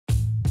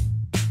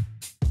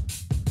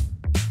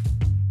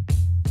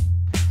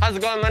How's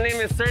it going? My name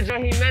is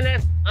Sergio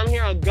Jimenez. I'm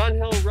here on Gun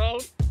Hill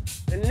Road.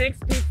 The Nick's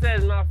Pizza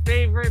is my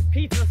favorite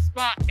pizza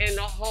spot in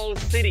the whole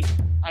city.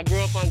 I grew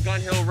up on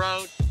Gun Hill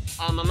Road.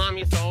 My mom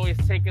used to always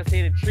take us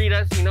here to treat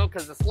us, you know,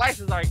 because the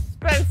slices are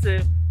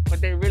expensive, but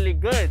they're really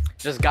good.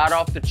 Just got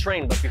off the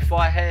train, but before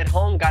I head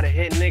home, gotta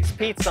hit Nick's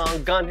Pizza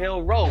on Gun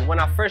Hill Road. When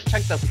I first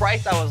checked the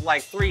price, I was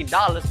like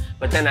 $3,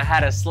 but then I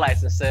had a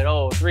slice and said,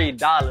 oh,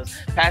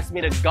 $3. Pass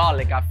me the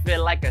garlic, I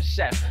feel like a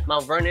chef.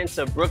 Mount Vernon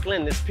to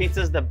Brooklyn, this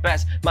pizza's the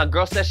best. My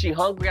girl said she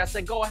hungry, I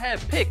said, go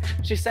ahead, pick.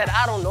 She said,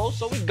 I don't know,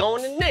 so we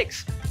going to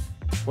Nick's.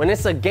 When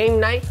it's a game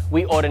night,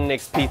 we order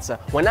Nick's Pizza.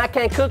 When I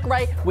can't cook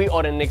right, we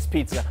order Nick's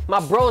Pizza. My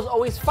bros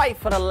always fight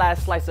for the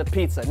last slice of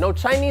pizza. No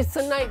Chinese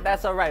tonight?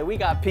 That's all right, we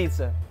got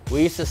pizza.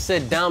 We used to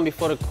sit down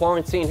before the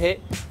quarantine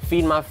hit,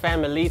 feed my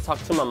family,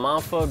 talk to my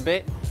mom for a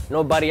bit.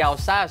 Nobody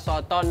outside, so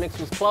I thought Nick's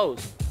was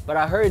closed. But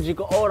I heard you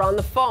could order on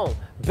the phone.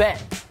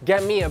 Bet,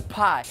 get me a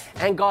pie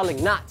and garlic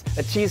knots,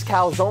 a cheese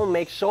calzone,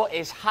 make sure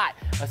it's hot,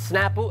 a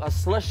Snapple, a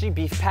slushy,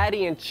 beef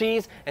patty and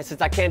cheese. And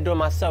since I can't do it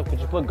myself, could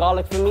you put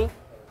garlic for me?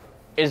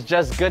 It's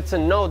just good to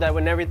know that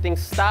when everything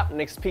stops,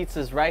 Nick's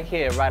Pizza's right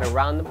here, right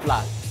around the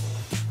block.